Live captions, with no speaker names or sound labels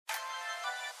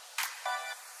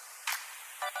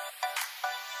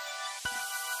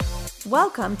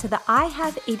Welcome to the I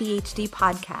Have ADHD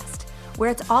podcast, where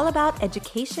it's all about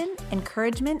education,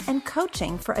 encouragement, and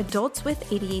coaching for adults with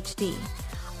ADHD.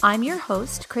 I'm your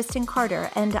host, Kristen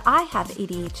Carter, and I have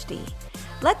ADHD.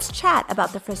 Let's chat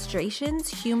about the frustrations,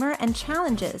 humor, and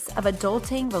challenges of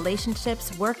adulting,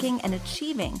 relationships, working, and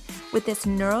achieving with this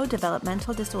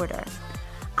neurodevelopmental disorder.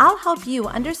 I'll help you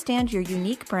understand your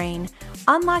unique brain,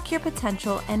 unlock your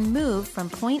potential, and move from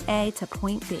point A to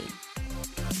point B.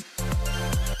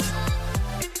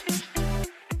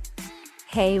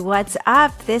 Hey, what's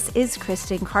up? This is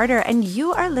Kristen Carter, and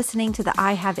you are listening to the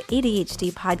I Have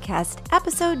ADHD podcast,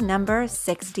 episode number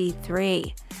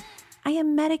 63. I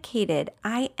am medicated,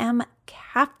 I am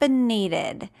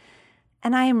caffeinated,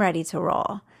 and I am ready to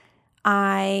roll.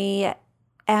 I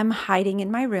am hiding in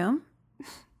my room,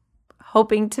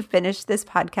 hoping to finish this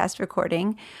podcast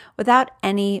recording without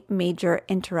any major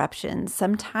interruptions.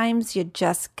 Sometimes you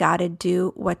just gotta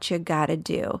do what you gotta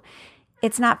do.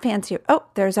 It's not fancy. Oh,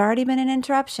 there's already been an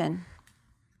interruption.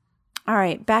 All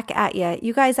right, back at you.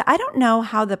 You guys, I don't know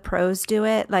how the pros do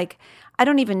it. I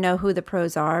don't even know who the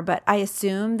pros are, but I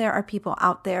assume there are people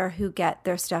out there who get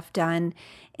their stuff done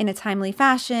in a timely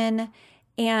fashion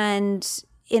and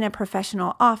in a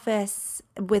professional office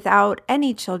without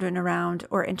any children around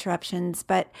or interruptions.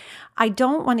 But I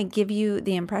don't want to give you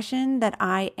the impression that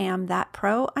I am that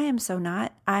pro. I am so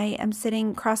not. I am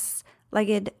sitting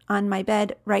cross-legged on my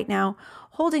bed right now,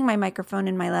 holding my microphone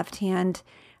in my left hand,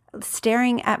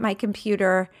 staring at my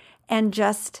computer, and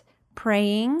just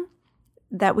praying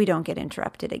that we don't get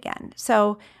interrupted again.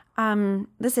 So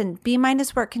listen, B-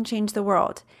 work can change the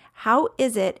world. How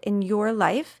is it in your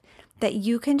life that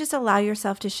you can just allow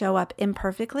yourself to show up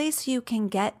imperfectly so you can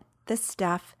get the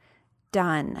stuff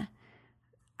done?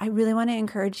 I really want to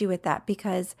encourage you with that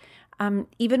because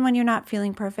even when you're not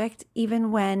feeling perfect,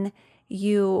 even when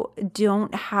you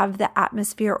don't have the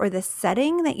atmosphere or the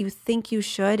setting that you think you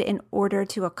should in order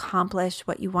to accomplish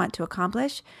what you want to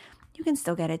accomplish, you can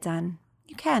still get it done.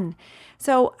 You can.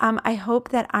 So I hope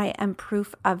that I am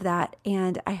proof of that,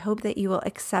 and I hope that you will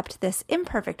accept this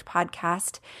imperfect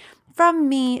podcast from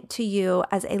me to you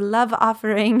as a love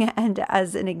offering and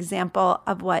as an example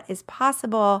of what is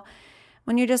possible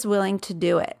when you're just willing to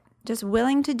do it, just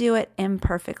willing to do it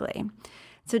imperfectly.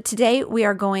 So today we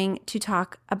are going to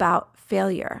talk about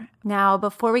failure. Now,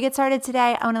 before we get started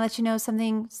today, I want to let you know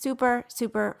something super,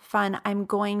 super fun. I'm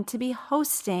going to be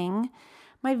hosting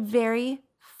my very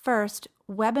first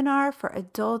webinar for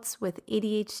adults with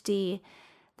ADHD.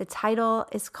 The title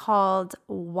is called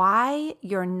Why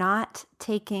You're Not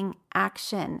Taking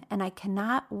Action, and I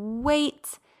cannot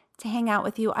wait to hang out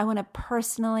with you. I want to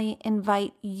personally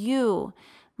invite you,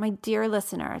 my dear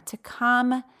listener, to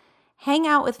come hang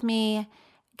out with me,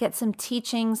 get some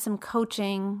teaching, some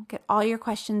coaching, get all your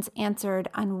questions answered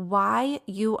on why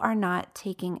you are not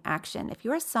taking action. If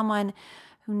you are someone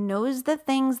who knows the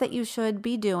things that you should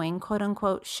be doing, quote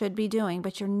unquote, should be doing,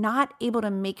 but you're not able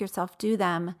to make yourself do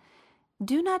them,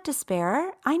 do not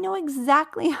despair. I know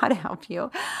exactly how to help you.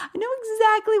 I know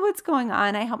exactly what's going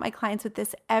on. I help my clients with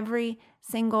this every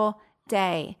single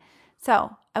day.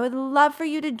 So I would love for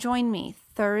you to join me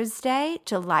Thursday,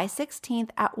 July 16th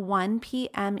at 1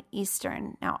 p.m.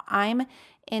 Eastern. Now, I'm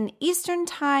in Eastern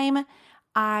time.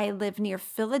 I live near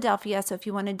Philadelphia, so if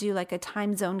you want to do like a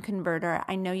time zone converter,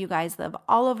 I know you guys live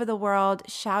all over the world.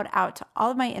 Shout out to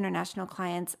all of my international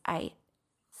clients. I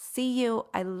see you.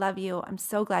 I love you. I'm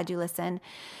so glad you listen.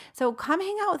 So come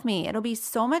hang out with me. It'll be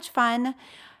so much fun.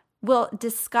 We'll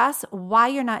discuss why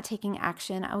you're not taking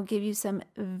action. I will give you some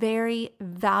very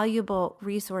valuable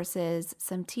resources,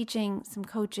 some teaching, some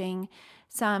coaching,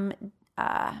 some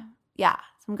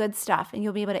good stuff. And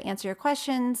you'll be able to answer your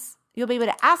questions. You'll be able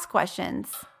to ask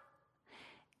questions,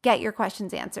 get your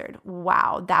questions answered.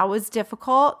 Wow, that was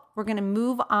difficult. We're going to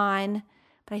move on,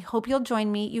 but I hope you'll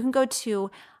join me. You can go to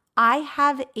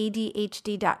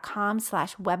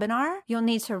ihaveadhd.com/webinar. You'll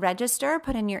need to register,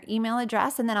 put in your email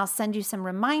address, and then I'll send you some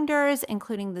reminders,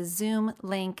 including the Zoom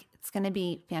link. It's going to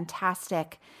be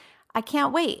fantastic. I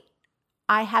can't wait.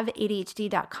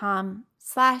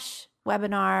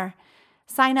 ihaveadhd.com/webinar.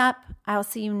 Sign up. I'll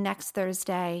see you next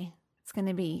Thursday. It's going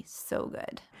to be so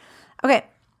good. Okay.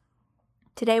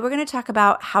 Today we're going to talk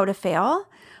about how to fail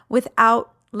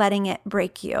without letting it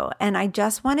break you. And I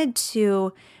just wanted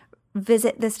to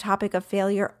visit this topic of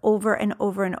failure over and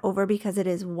over and over because it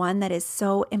is one that is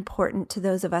so important to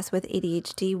those of us with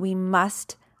ADHD. We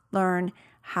must learn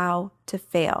how to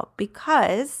fail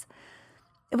because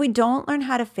if we don't learn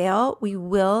how to fail, we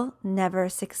will never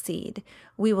succeed.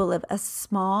 We will live a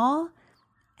small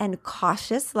and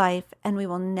cautious life, and we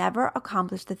will never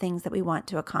accomplish the things that we want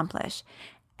to accomplish.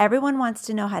 Everyone wants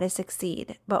to know how to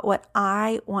succeed, but what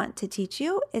I want to teach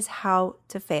you is how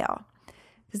to fail.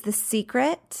 Because the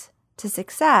secret to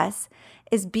success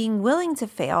is being willing to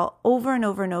fail over and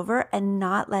over and over and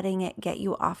not letting it get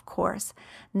you off course,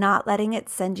 not letting it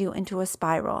send you into a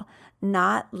spiral,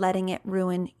 not letting it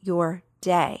ruin your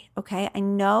day, okay? I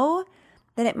know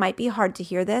that it might be hard to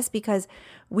hear this because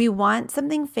we want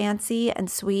something fancy and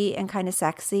sweet and kind of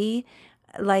sexy,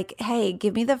 like, hey,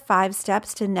 give me the 5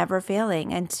 steps to never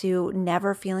failing and to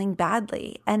never feeling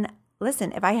badly. And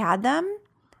listen, if I had them,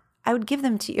 I would give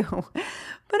them to you,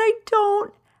 but I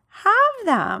don't have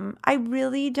them. I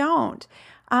really don't.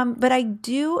 But I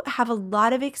do have a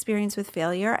lot of experience with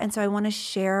failure, and so I want to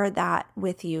share that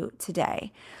with you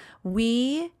today.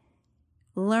 We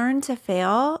learn to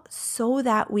fail so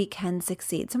that we can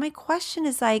succeed. So my question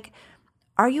is like,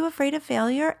 are you afraid of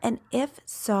failure? And if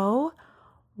so,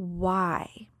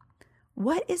 why?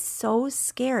 What is so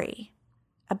scary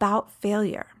about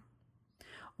failure?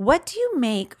 What do you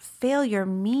make failure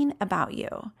mean about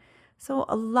you? So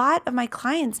a lot of my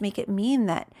clients make it mean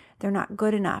that they're not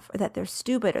good enough, or that they're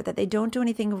stupid, or that they don't do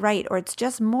anything right, or it's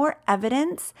just more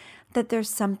evidence that there's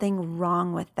something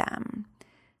wrong with them.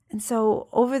 And so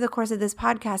over the course of this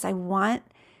podcast, I want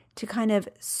to kind of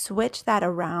switch that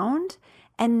around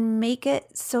and make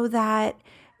it so that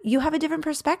you have a different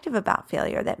perspective about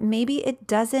failure, that maybe it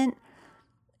doesn't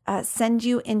send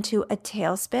you into a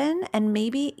tailspin, and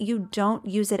maybe you don't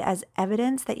use it as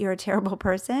evidence that you're a terrible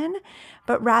person,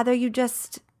 but rather you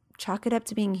just chalk it up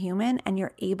to being human and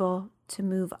you're able to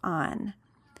move on.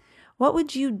 What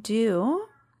would you do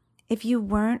if you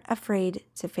weren't afraid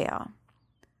to fail?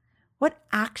 What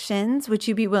actions would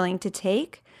you be willing to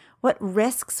take? What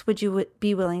risks would you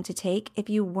be willing to take if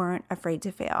you weren't afraid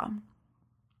to fail?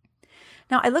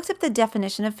 Now, I looked up the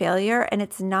definition of failure, and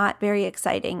it's not very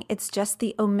exciting. It's just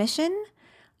the omission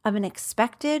of an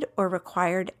expected or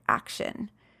required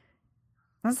action.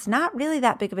 That's not really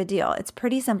that big of a deal. It's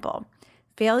pretty simple.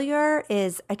 Failure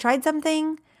is, I tried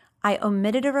something, I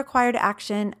omitted a required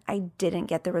action, I didn't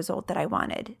get the result that I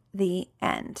wanted. The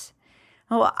end.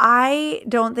 Well, I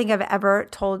don't think I've ever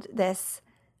told this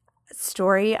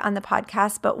story on the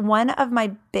podcast, but one of my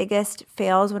biggest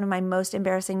fails, one of my most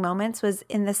embarrassing moments was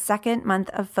in the second month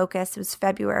of Focus. It was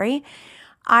February.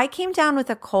 I came down with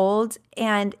a cold,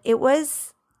 and it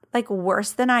was like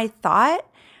worse than I thought.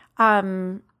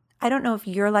 I don't know if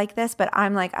you're like this, but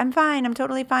I'm like, I'm fine. I'm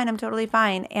totally fine. I'm totally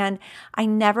fine. And I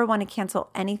never want to cancel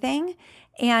anything.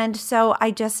 And so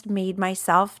I just made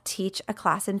myself teach a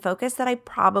class in Focus that I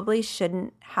probably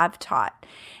shouldn't have taught.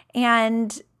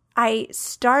 And I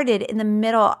started in the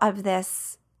middle of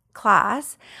this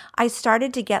class, I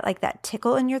started to get like that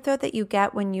tickle in your throat that you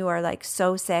get when you are like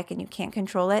so sick and you can't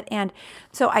control it. And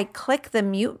so I click the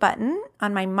mute button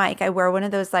on my mic. I wear one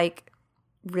of those like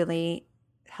really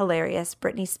hilarious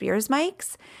Britney Spears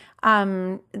mics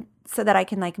so that I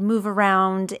can like move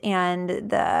around and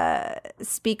the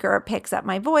speaker picks up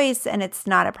my voice and it's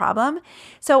not a problem.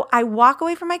 So I walk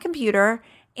away from my computer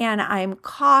and I'm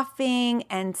coughing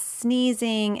and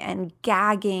sneezing and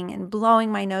gagging and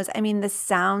blowing my nose. I mean, the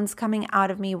sounds coming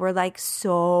out of me were like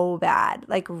so bad,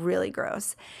 like really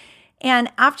gross.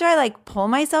 And after I like pull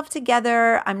myself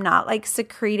together, I'm not like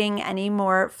secreting any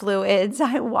more fluids.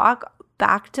 I walk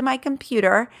back to my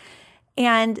computer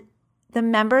and the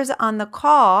members on the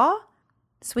call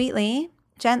sweetly,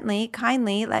 gently,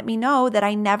 kindly let me know that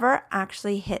I never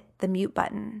actually hit the mute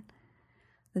button.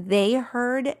 They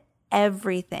heard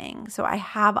everything. So I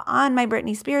have on my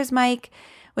Britney Spears mic,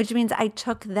 which means I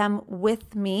took them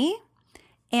with me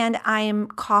and I'm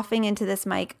coughing into this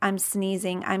mic. I'm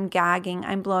sneezing, I'm gagging,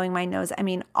 I'm blowing my nose. I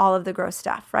mean, all of the gross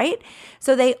stuff, right?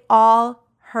 So they all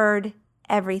heard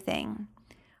everything.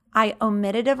 I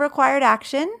omitted a required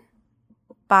action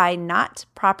by not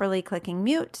properly clicking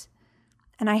mute,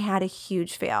 and I had a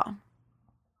huge fail.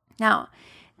 Now,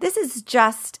 this is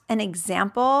just an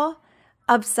example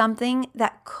of something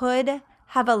that could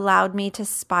have allowed me to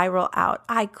spiral out.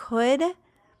 I could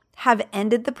have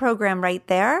ended the program right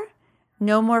there.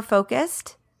 No more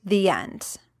focused. The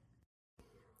end.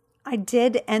 I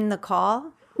did end the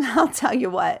call. I'll tell you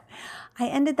what, I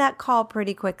ended that call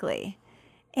pretty quickly.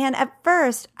 And at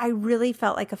first, I really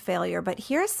felt like a failure. But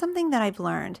here's something that I've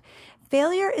learned.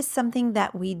 Failure is something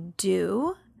that we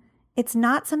do. It's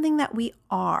not something that we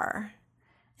are.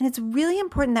 And it's really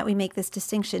important that we make this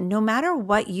distinction. No matter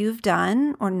what you've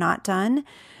done or not done,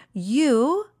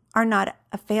 you are not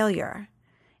a failure.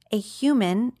 A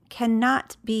human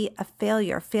cannot be a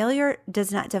failure. Failure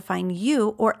does not define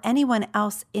you or anyone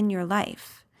else in your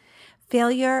life.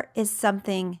 Failure is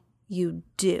something you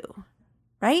do,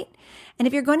 right? And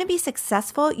if you're going to be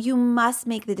successful, you must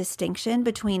make the distinction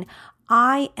between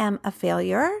I am a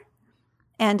failure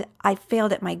and I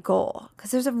failed at my goal,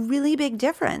 because there's a really big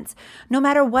difference. No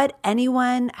matter what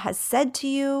anyone has said to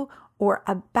you or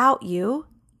about you,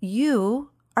 you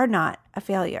are not a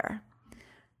failure.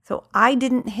 So I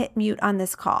didn't hit mute on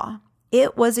this call.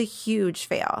 It was a huge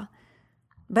fail.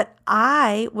 But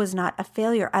I was not a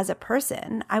failure as a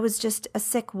person. I was just a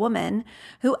sick woman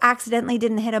who accidentally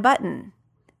didn't hit a button.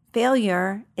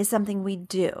 Failure is something we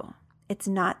do. It's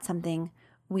not something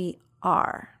we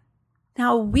are.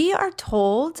 Now, we are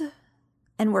told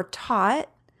and we're taught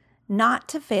not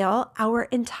to fail our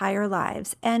entire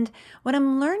lives. And what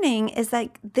I'm learning is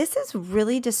that this is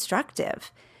really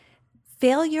destructive.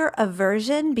 Failure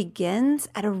aversion begins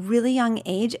at a really young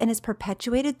age and is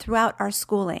perpetuated throughout our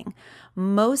schooling.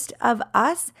 Most of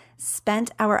us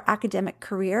spent our academic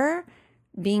career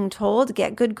being told,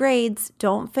 get good grades,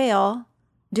 don't fail,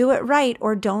 do it right,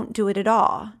 or don't do it at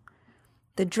all.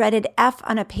 The dreaded F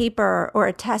on a paper or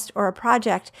a test or a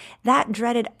project, that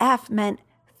dreaded F meant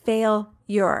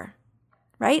failure,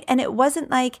 right? And it wasn't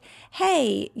like,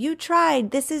 hey, you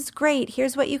tried, this is great,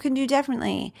 here's what you can do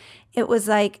differently. It was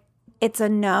like, it's a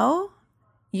no,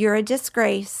 you're a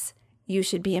disgrace, you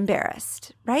should be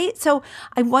embarrassed, right? So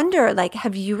I wonder,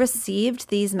 have you received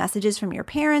these messages from your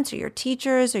parents or your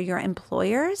teachers or your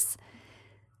employers?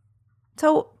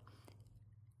 So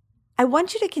I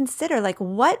want you to consider,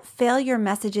 what failure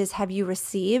messages have you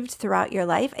received throughout your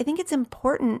life? I think it's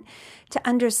important to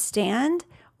understand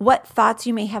what thoughts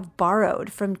you may have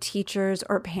borrowed from teachers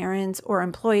or parents or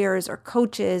employers or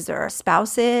coaches or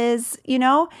spouses,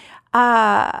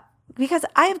 because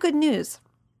I have good news.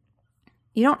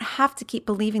 You don't have to keep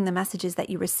believing the messages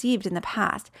that you received in the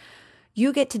past.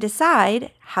 You get to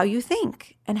decide how you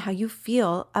think and how you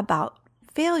feel about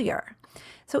failure.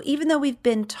 So even though we've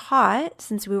been taught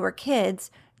since we were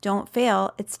kids, don't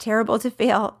fail, it's terrible to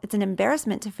fail, it's an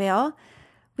embarrassment to fail,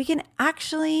 we can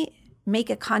actually make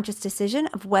a conscious decision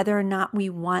of whether or not we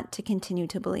want to continue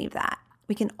to believe that.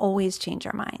 We can always change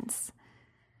our minds.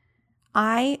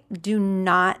 I do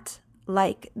not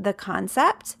like the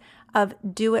concept of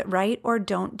do it right or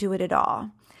don't do it at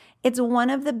all. It's one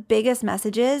of the biggest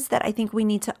messages that I think we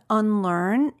need to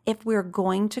unlearn if we're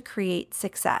going to create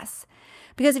success.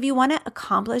 Because if you want to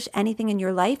accomplish anything in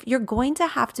your life, you're going to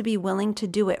have to be willing to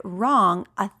do it wrong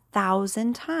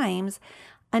 1,000 times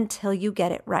until you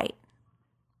get it right.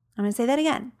 I'm going to say that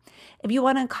again. If you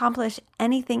want to accomplish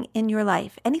anything in your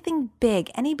life, anything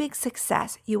big, any big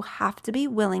success, you have to be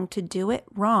willing to do it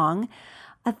wrong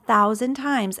 1,000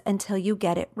 times until you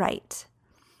get it right.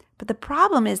 But the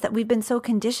problem is that we've been so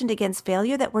conditioned against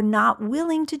failure that we're not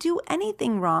willing to do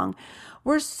anything wrong.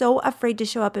 We're so afraid to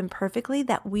show up imperfectly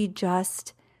that we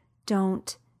just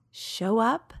don't show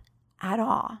up at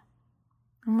all.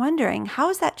 I'm wondering, how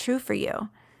is that true for you?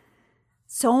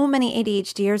 So many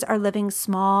ADHDers are living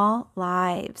small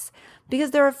lives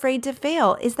because they're afraid to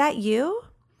fail. Is that you?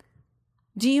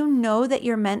 Do you know that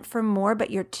you're meant for more, but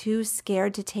you're too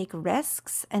scared to take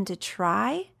risks and to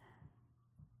try?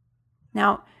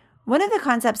 Now, one of the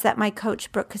concepts that my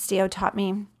coach, Brooke Castillo, taught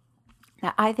me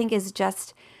that I think is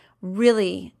just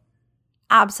really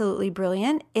absolutely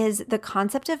brilliant is the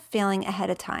concept of failing ahead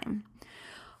of time.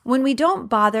 When we don't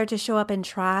bother to show up and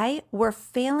try, we're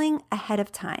failing ahead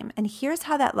of time. And here's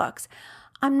how that looks.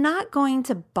 I'm not going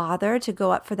to bother to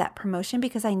go up for that promotion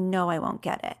because I know I won't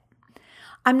get it.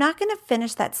 I'm not going to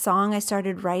finish that song I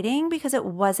started writing because it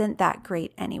wasn't that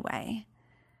great anyway.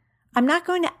 I'm not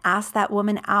going to ask that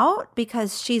woman out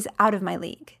because she's out of my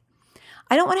league.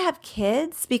 I don't want to have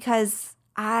kids because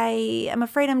I am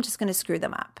afraid I'm just going to screw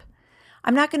them up.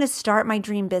 I'm not going to start my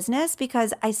dream business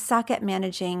because I suck at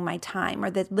managing my time or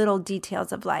the little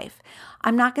details of life.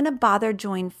 I'm not going to bother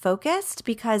join Focused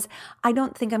because I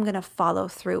don't think I'm going to follow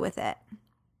through with it.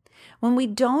 When we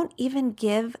don't even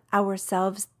give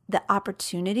ourselves the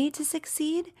opportunity to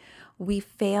succeed, we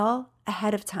fail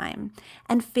ahead of time.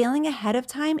 And failing ahead of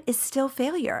time is still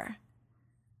failure.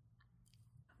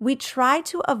 We try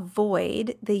to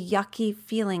avoid the yucky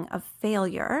feeling of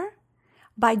failure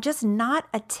by just not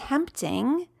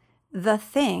attempting the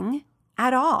thing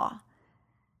at all.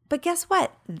 But guess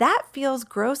what? That feels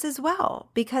gross as well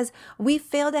because we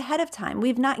failed ahead of time.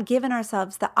 We've not given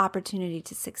ourselves the opportunity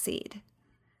to succeed.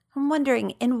 I'm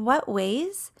wondering, in what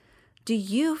ways do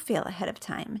you fail ahead of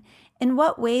time? In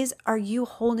what ways are you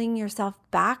holding yourself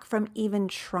back from even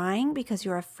trying because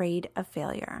you're afraid of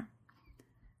failure?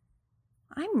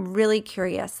 I'm really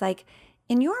curious,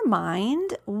 in your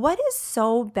mind, what is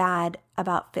so bad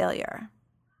about failure?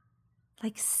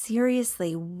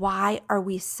 Seriously, why are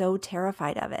we so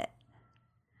terrified of it?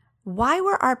 Why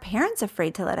were our parents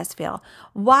afraid to let us fail?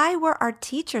 Why were our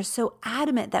teachers so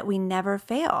adamant that we never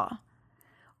fail?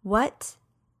 What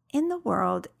in the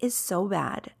world is so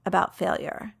bad about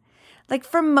failure? Like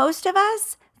for most of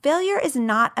us, failure is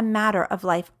not a matter of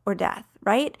life or death,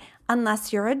 right?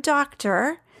 Unless you're a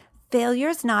doctor, failure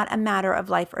is not a matter of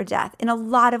life or death in a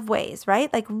lot of ways,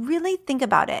 right? Like really think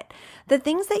about it. The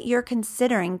things that you're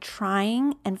considering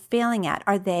trying and failing at,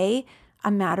 are they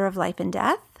a matter of life and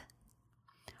death?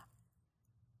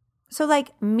 So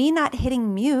like me not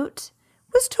hitting mute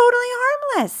was totally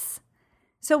harmless.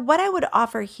 So what I would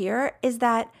offer here is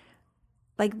that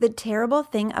like the terrible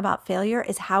thing about failure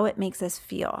is how it makes us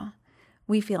feel.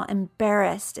 We feel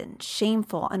embarrassed and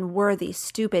shameful, unworthy,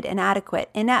 stupid, inadequate,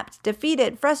 inept,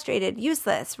 defeated, frustrated,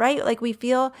 useless, right? Like we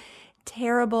feel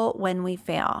terrible when we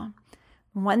fail.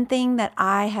 One thing that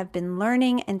I have been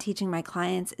learning and teaching my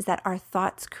clients is that our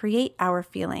thoughts create our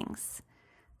feelings.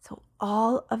 So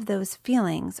all of those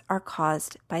feelings are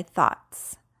caused by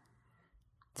thoughts.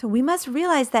 So we must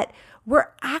realize that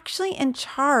we're actually in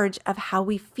charge of how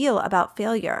we feel about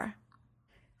failure.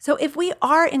 So if we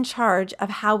are in charge of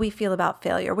how we feel about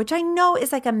failure, which I know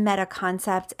is like a meta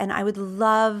concept, and I would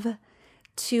love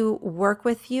to work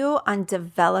with you on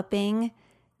developing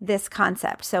this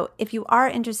concept. So if you are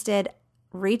interested,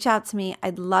 reach out to me.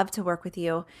 I'd love to work with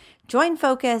you. Join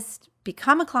Focused,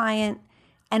 become a client,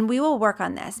 and we will work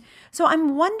on this. So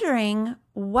I'm wondering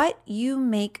what you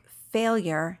make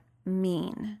failure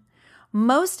mean.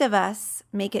 Most of us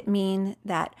make it mean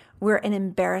that we're an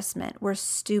embarrassment, we're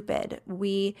stupid,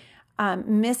 we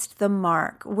missed the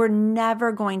mark, we're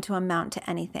never going to amount to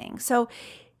anything. So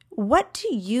what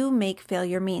do you make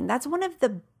failure mean? That's one of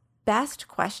the best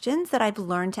questions that I've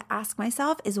learned to ask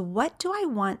myself is, what do I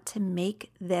want to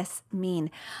make this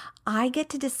mean? I get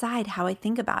to decide how I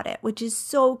think about it, which is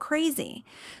so crazy.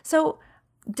 So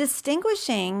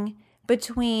distinguishing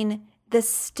between the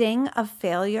sting of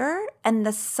failure and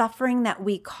the suffering that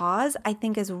we cause, I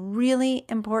think is really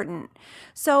important.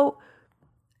 So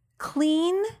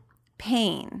clean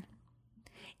pain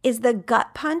is the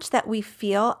gut punch that we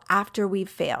feel after we've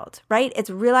failed, right? It's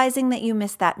realizing that you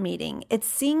missed that meeting. It's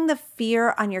seeing the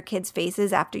fear on your kids'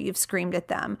 faces after you've screamed at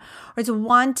them. Or it's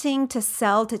wanting to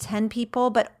sell to 10 people,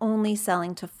 but only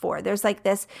selling to 4. There's like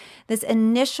this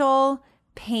initial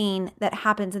pain that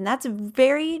happens, and that's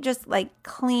very just like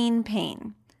clean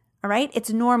pain. All right. It's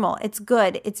normal. It's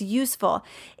good. It's useful.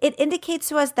 It indicates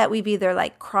to us that we've either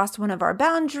like crossed one of our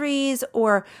boundaries,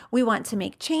 or we want to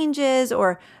make changes,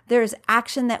 or there's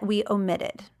action that we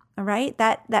omitted. All right.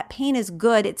 That pain is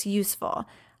good. It's useful.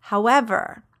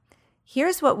 However,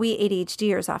 here's what we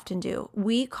ADHDers often do.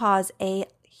 We cause a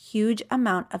huge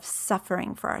amount of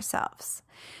suffering for ourselves.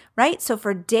 Right? So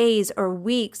for days or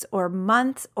weeks or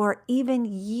months or even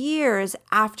years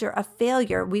after a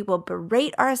failure, we will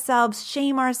berate ourselves,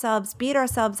 shame ourselves, beat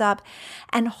ourselves up,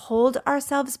 and hold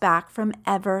ourselves back from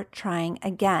ever trying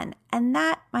again. And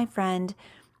that, my friend,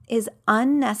 is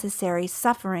unnecessary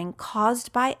suffering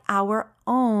caused by our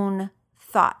own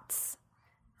thoughts.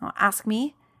 Now, ask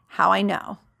me how I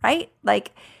know, right?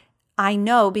 Like, I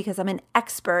know because I'm an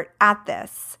expert at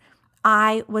this.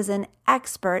 I was an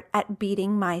expert at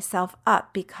beating myself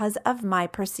up because of my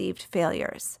perceived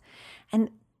failures.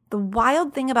 And the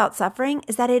wild thing about suffering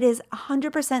is that it is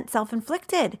 100%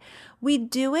 self-inflicted. We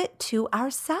do it to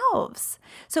ourselves.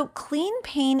 So clean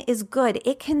pain is good.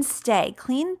 It can stay.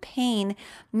 Clean pain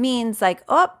means like,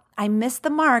 oh, I missed the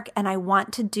mark and I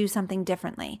want to do something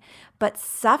differently. But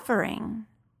suffering,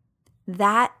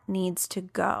 that needs to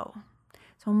go.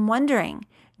 So I'm wondering,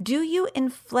 do you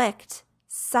inflict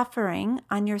suffering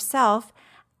on yourself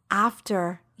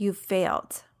after you've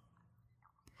failed?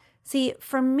 See,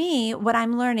 for me, what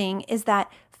I'm learning is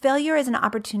that failure is an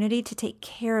opportunity to take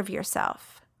care of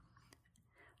yourself.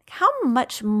 How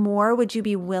much more would you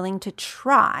be willing to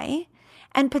try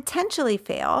and potentially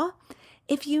fail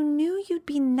if you knew you'd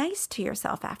be nice to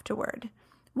yourself afterward?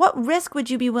 What risk would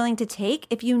you be willing to take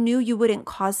if you knew you wouldn't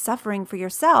cause suffering for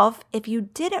yourself if you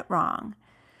did it wrong?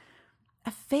 A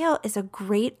fail is a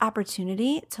great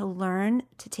opportunity to learn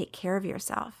to take care of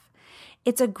yourself.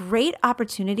 It's a great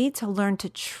opportunity to learn to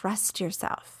trust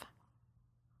yourself.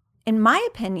 In my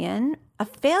opinion, a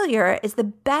failure is the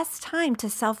best time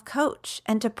to self-coach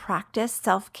and to practice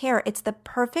self-care. It's the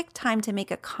perfect time to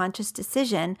make a conscious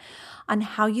decision on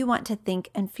how you want to think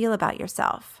and feel about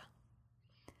yourself.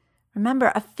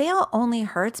 Remember, a fail only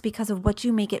hurts because of what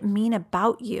you make it mean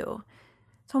about you.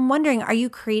 So I'm wondering, are you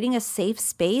creating a safe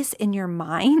space in your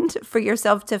mind for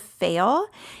yourself to fail?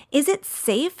 Is it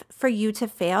safe for you to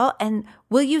fail? And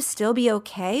will you still be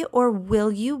okay, or will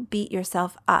you beat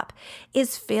yourself up?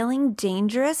 Is failing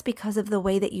dangerous because of the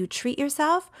way that you treat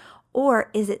yourself, or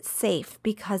is it safe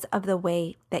because of the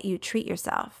way that you treat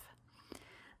yourself?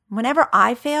 Whenever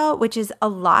I fail, which is a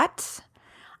lot,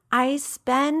 I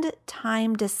spend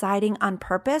time deciding on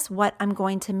purpose what I'm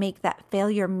going to make that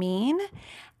failure mean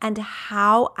and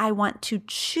how I want to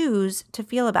choose to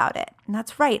feel about it. And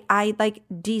that's right, I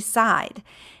decide.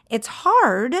 It's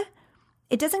hard.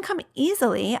 It doesn't come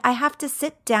easily. I have to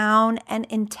sit down and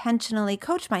intentionally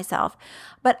coach myself,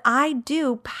 but I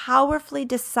do powerfully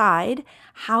decide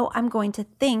how I'm going to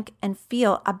think and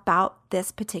feel about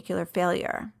this particular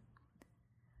failure.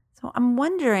 So I'm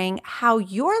wondering how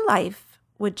your life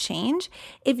would change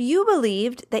if you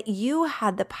believed that you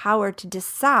had the power to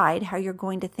decide how you're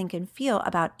going to think and feel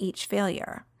about each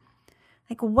failure.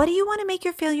 What do you want to make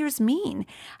your failures mean?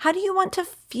 How do you want to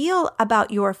feel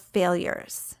about your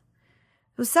failures?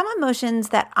 So some emotions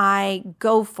that I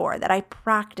go for, that I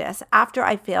practice after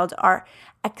I failed, are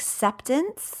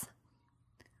acceptance,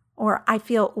 or I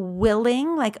feel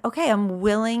willing, okay, I'm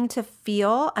willing to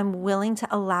feel, I'm willing to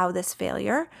allow this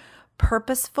failure.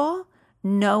 Purposeful,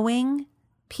 knowing,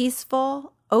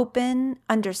 peaceful, open,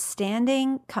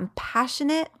 understanding,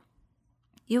 compassionate.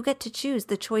 You get to choose.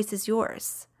 The choice is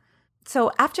yours.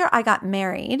 So after I got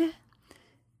married,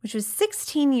 which was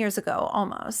 16 years ago,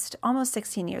 almost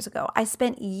 16 years ago, I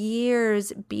spent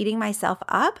years beating myself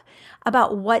up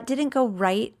about what didn't go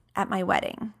right at my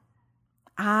wedding.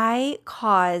 I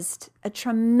caused a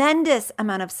tremendous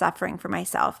amount of suffering for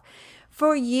myself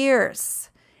for years.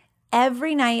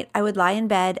 Every night I would lie in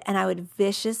bed and I would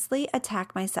viciously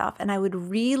attack myself, and I would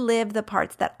relive the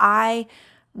parts that I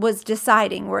was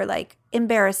deciding were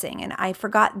embarrassing, and I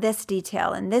forgot this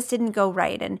detail and this didn't go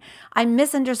right, and I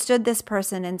misunderstood this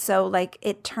person, and so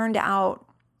it turned out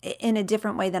in a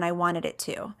different way than I wanted it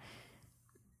to.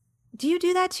 Do you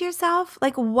do that to yourself?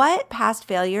 What past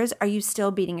failures are you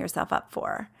still beating yourself up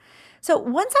for? So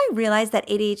once I realized that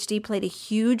ADHD played a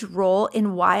huge role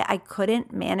in why I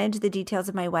couldn't manage the details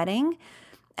of my wedding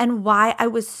and why I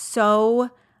was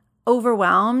so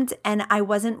overwhelmed and I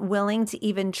wasn't willing to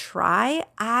even try,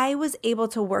 I was able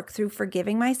to work through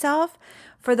forgiving myself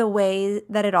for the way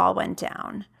that it all went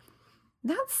down.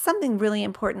 That's something really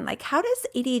important. How does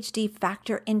ADHD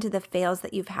factor into the fails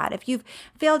that you've had? If you've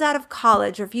failed out of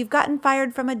college, or if you've gotten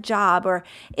fired from a job, or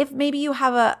if maybe you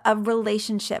have a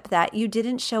relationship that you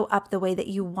didn't show up the way that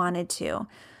you wanted to.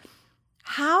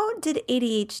 How did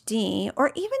ADHD,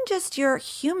 or even just your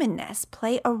humanness,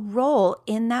 play a role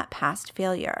in that past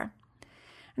failure?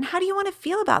 And how do you want to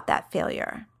feel about that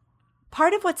failure?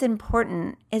 Part of what's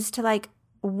important is to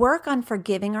work on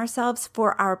forgiving ourselves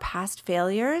for our past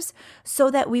failures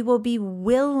so that we will be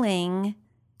willing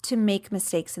to make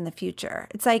mistakes in the future.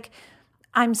 It's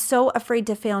I'm so afraid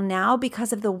to fail now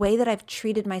because of the way that I've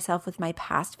treated myself with my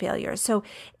past failures. So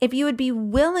if you would be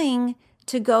willing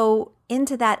to go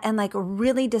into that and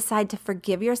really decide to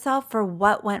forgive yourself for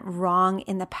what went wrong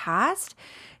in the past,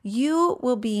 you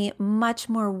will be much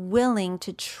more willing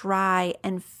to try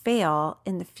and fail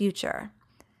in the future.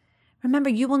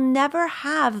 Remember, you will never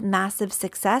have massive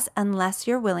success unless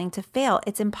you're willing to fail.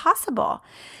 It's impossible.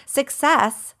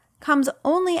 Success comes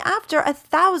only after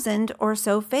 1,000 or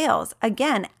so fails.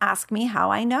 Again, ask me how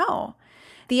I know.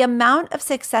 The amount of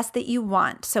success that you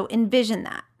want, so envision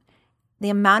that.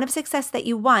 The amount of success that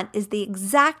you want is the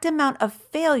exact amount of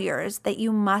failures that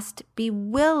you must be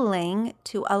willing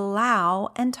to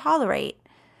allow and tolerate.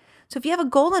 So if you have a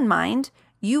goal in mind,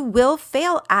 you will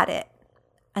fail at it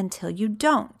until you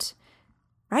don't.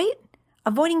 Right?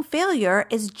 Avoiding failure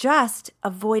is just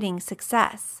avoiding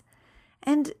success.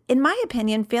 And in my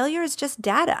opinion, failure is just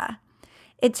data.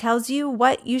 It tells you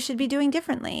what you should be doing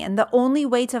differently. And the only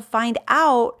way to find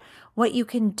out what you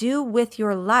can do with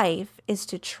your life is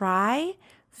to try,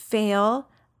 fail,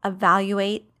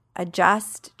 evaluate,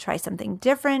 adjust, try something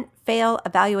different, fail,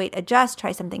 evaluate, adjust,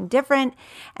 try something different,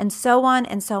 and so on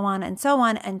and so on and so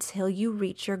on until you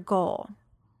reach your goal.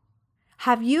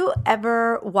 Have you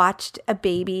ever watched a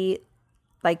baby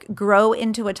grow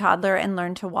into a toddler and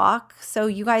learn to walk? So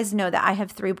you guys know that I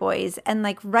have 3 boys, and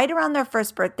right around their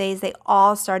first birthdays, they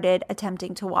all started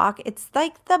attempting to walk. It's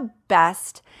the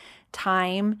best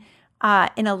time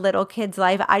in a little kid's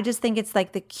life. I just think it's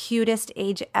the cutest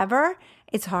age ever.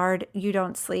 It's hard, you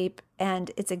don't sleep,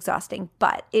 and it's exhausting,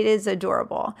 but it is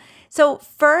adorable. So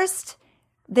first,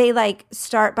 they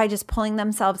start by just pulling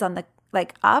themselves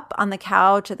like up on the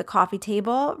couch or the coffee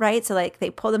table, right? So like they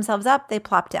pull themselves up, they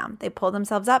plop down. They pull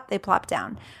themselves up, they plop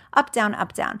down. Up, down,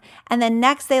 up, down. And then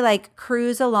next they like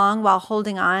cruise along while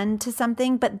holding on to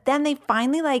something, but then they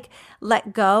finally like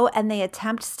let go and they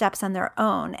attempt steps on their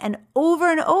own. And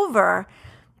over,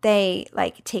 they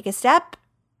like take a step,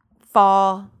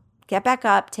 fall, get back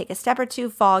up, take a step or two,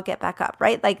 fall, get back up,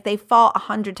 right? Like they fall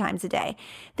 100 times a day.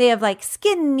 They have like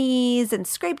skin knees and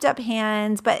scraped up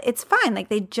hands, but it's fine. Like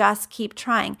they just keep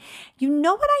trying. You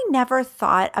know what I never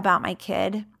thought about my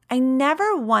kid? I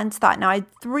never once thought, now I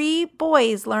had 3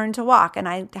 boys learn to walk and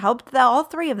I helped all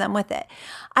 3 of them with it.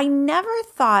 I never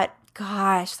thought,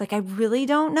 gosh, like I really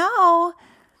don't know.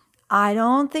 I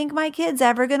don't think my kid's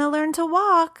ever going to learn to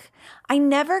walk. I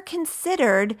never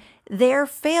considered their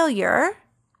failure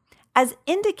as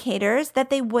indicators that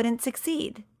they wouldn't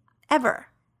succeed, ever.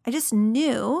 I just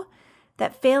knew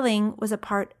that failing was a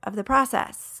part of the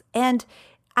process. And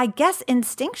I guess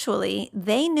instinctually,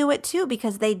 they knew it too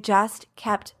because they just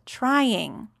kept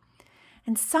trying.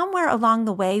 And somewhere along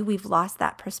the way, we've lost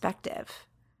that perspective.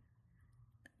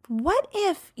 What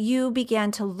if you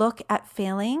began to look at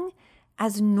failing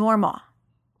as normal,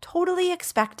 totally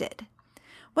expected?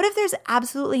 What if there's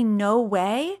absolutely no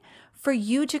way for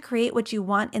you to create what you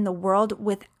want in the world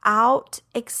without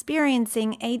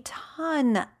experiencing a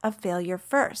ton of failure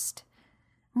first?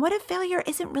 What if failure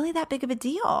isn't really that big of a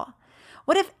deal?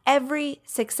 What if every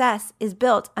success is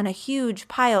built on a huge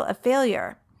pile of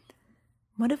failure?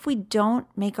 What if we don't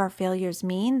make our failures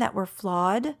mean that we're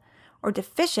flawed or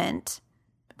deficient,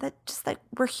 that just like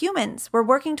we're humans, we're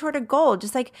working toward a goal,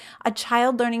 just like a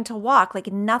child learning to walk,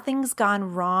 like nothing's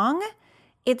gone wrong.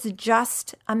 It's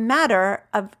just a matter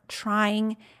of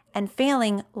trying and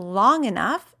failing long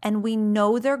enough, and we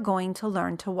know they're going to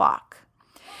learn to walk.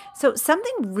 So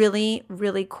something really,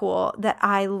 really cool that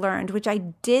I learned, which I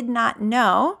did not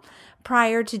know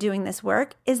prior to doing this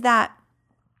work, is that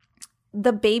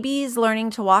the babies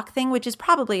learning to walk thing, which is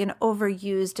probably an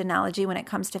overused analogy when it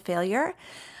comes to failure,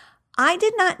 I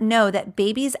did not know that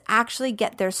babies actually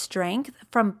get their strength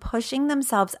from pushing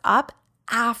themselves up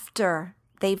after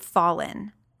they've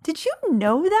fallen. Did you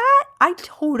know that? I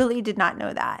totally did not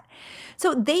know that.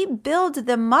 So they build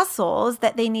the muscles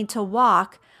that they need to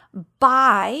walk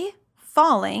by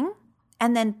falling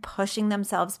and then pushing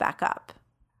themselves back up.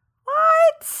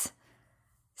 What? Isn't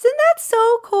that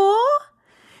so cool?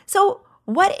 So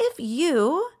what if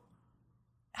you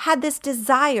had this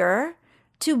desire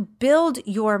to build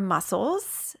your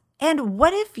muscles? And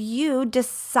what if you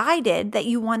decided that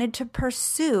you wanted to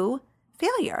pursue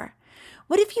failure?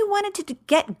 What if you wanted to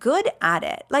get good at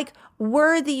it? Like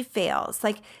worthy fails,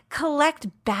 like collect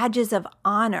badges of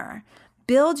honor.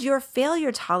 Build your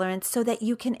failure tolerance so that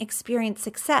you can experience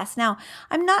success. Now,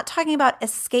 I'm not talking about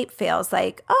escape fails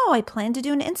like, oh, I plan to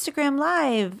do an Instagram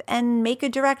live and make a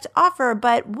direct offer,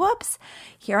 but whoops,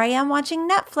 here I am watching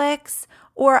Netflix.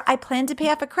 Or I plan to pay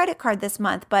off a credit card this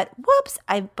month, but whoops,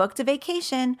 I've booked a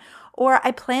vacation. Or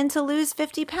I plan to lose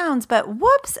 50 pounds, but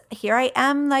whoops, here I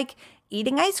am like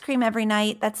eating ice cream every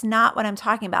night. That's not what I'm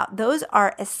talking about. Those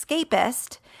are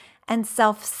escapist and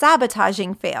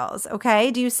self-sabotaging fails,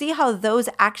 okay? Do you see how those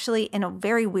actually, in a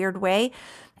very weird way,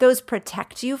 those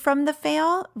protect you from the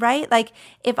fail, right? Like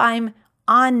if I'm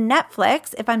on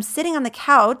Netflix, if I'm sitting on the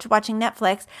couch watching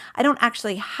Netflix, I don't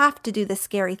actually have to do the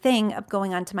scary thing of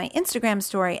going onto my Instagram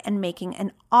story and making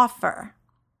an offer.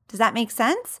 Does that make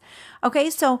sense? Okay,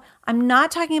 so I'm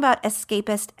not talking about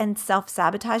escapist and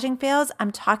self-sabotaging fails.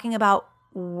 I'm talking about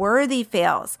worthy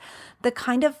fails, the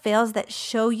kind of fails that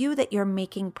show you that you're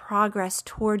making progress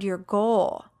toward your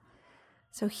goal.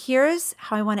 So here's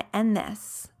how I want to end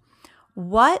this.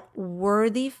 What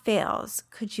worthy fails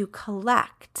could you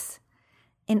collect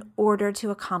in order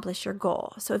to accomplish your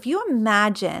goal? So if you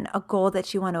imagine a goal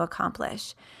that you want to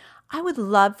accomplish, I would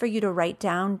love for you to write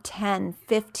down 10,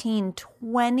 15,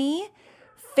 20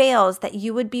 fails that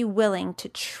you would be willing to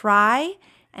try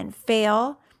and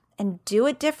fail and do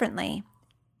it differently.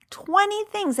 20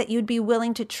 things that you'd be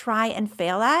willing to try and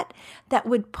fail at that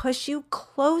would push you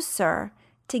closer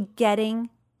to getting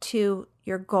to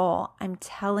your goal. I'm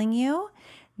telling you,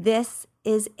 this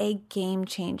is a game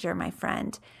changer, my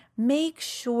friend. Make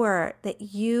sure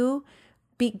that you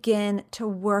begin to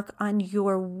work on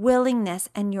your willingness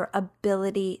and your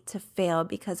ability to fail,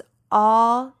 because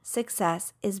all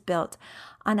success is built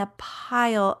on a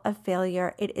pile of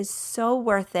failure. It is so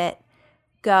worth it.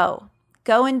 Go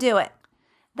and do it.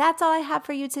 That's all I have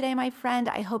for you today, my friend.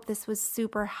 I hope this was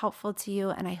super helpful to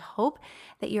you, and I hope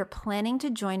that you're planning to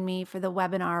join me for the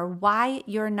webinar, Why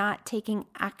You're Not Taking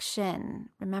Action.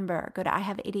 Remember, go to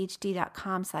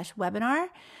ihaveadhd.com/webinar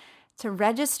to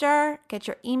register, get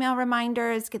your email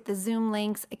reminders, get the Zoom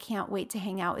links. I can't wait to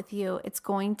hang out with you. It's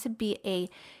going to be a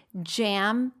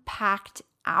jam-packed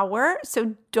hour,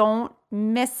 so don't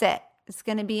miss it. It's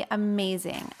going to be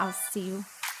amazing. I'll see you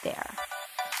there.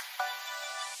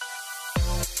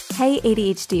 Hey,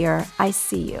 ADHDer, I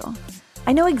see you.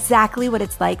 I know exactly what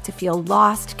it's like to feel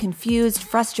lost, confused,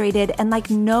 frustrated, and like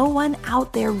no one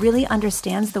out there really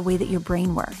understands the way that your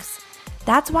brain works.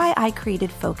 That's why I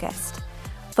created Focused.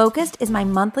 Focused is my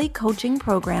monthly coaching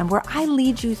program where I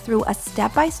lead you through a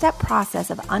step-by-step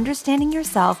process of understanding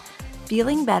yourself,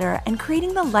 feeling better, and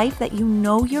creating the life that you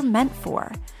know you're meant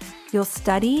for. You'll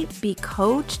study, be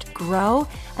coached, grow,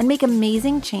 and make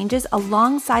amazing changes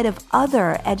alongside of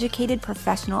other educated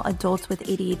professional adults with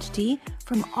ADHD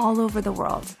from all over the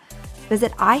world.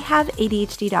 Visit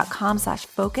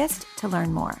IHaveADHD.com/focused to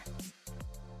learn more.